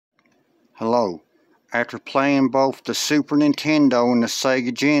Hello. After playing both the Super Nintendo and the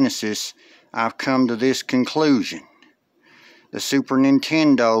Sega Genesis, I've come to this conclusion. The Super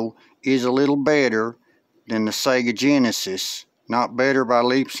Nintendo is a little better than the Sega Genesis. Not better by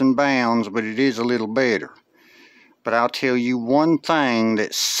leaps and bounds, but it is a little better. But I'll tell you one thing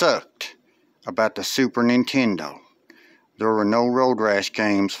that sucked about the Super Nintendo. There were no Road Rash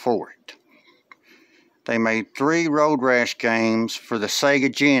games for it. They made 3 Road Rash games for the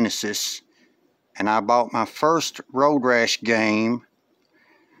Sega Genesis, and I bought my first Road Rash game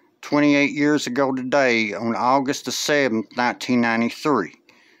 28 years ago today on August the 7th, 1993.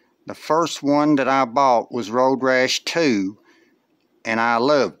 The first one that I bought was Road Rash 2, and I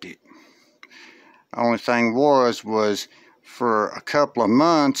loved it. Only thing was for a couple of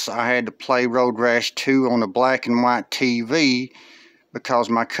months I had to play Road Rash 2 on a black and white TV because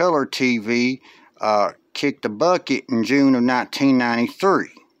my color TV kicked the bucket in June of 1993.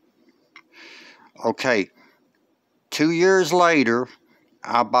 Okay, 2 years later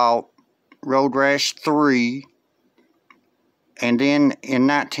I bought Road Rash 3, and then in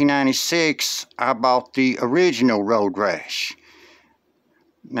 1996 I bought the original Road Rash.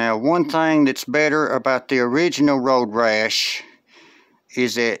 Now, one thing that's better about the original Road Rash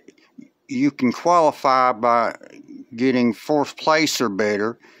is that you can qualify by getting 4th place or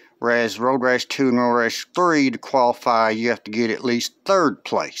better, whereas Road Rash 2 and Road Rash 3, to qualify, you have to get at least 3rd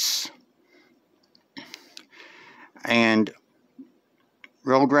place. And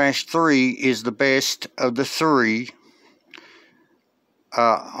Road Rash 3 is the best of the 3.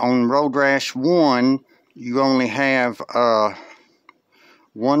 On Road Rash 1, you only have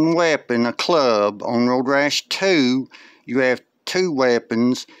one weapon, a club. On Road Rash 2, you have 2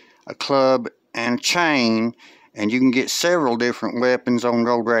 weapons, a club and a chain, and you can get several different weapons on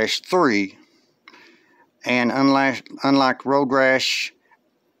Road Rash 3. And unlike Road Rash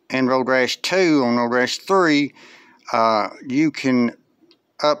and Road Rash 2, on Road Rash 3, you can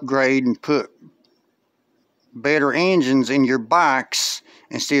upgrade and put better engines in your bikes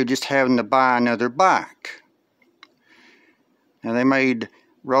instead of just having to buy another bike. Now, they made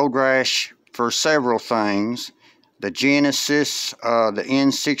Road Rash for several things: the Genesis, the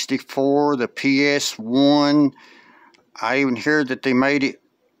N64, the PS1. I even heard that they made it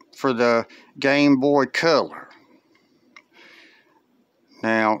for the Game Boy Color.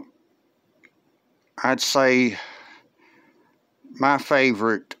 Now, I'd say my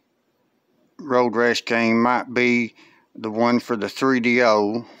favorite Road Rash game might be the one for the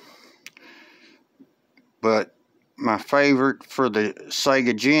 3DO, but my favorite for the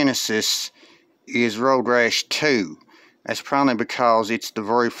Sega Genesis is Road Rash 2. That's probably because it's the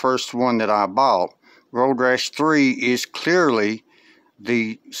very first one that I bought. Road Rash 3 is clearly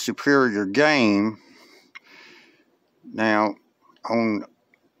the superior game. Now, on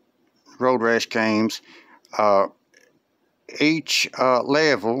Road Rash games, each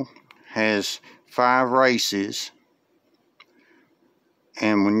level has 5 races,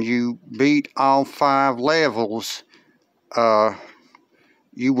 and when you beat all 5 levels,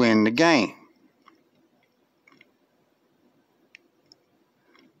 you win the game.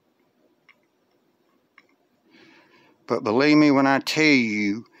 But believe me when I tell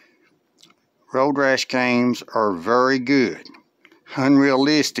you, Road Rash games are very good.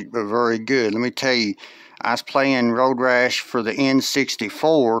 Unrealistic, but very good. Let me tell you, I was playing Road Rash for the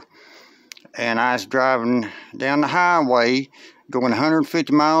N64, and I was driving down the highway going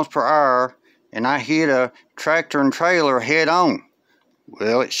 150 miles per hour, and I hit a tractor and trailer head on.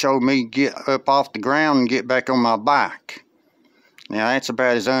 Well, it showed me get up off the ground and get back on my bike. Now, that's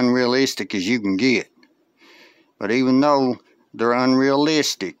about as unrealistic as you can get. But even though they're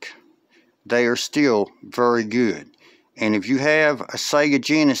unrealistic, they are still very good. And if you have a Sega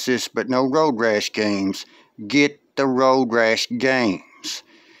Genesis but no Road Rash games, get the Road Rash games.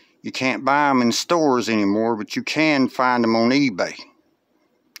 You can't buy them in stores anymore, but you can find them on eBay.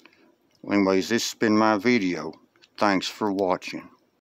 Well, anyways, this has been my video. Thanks for watching.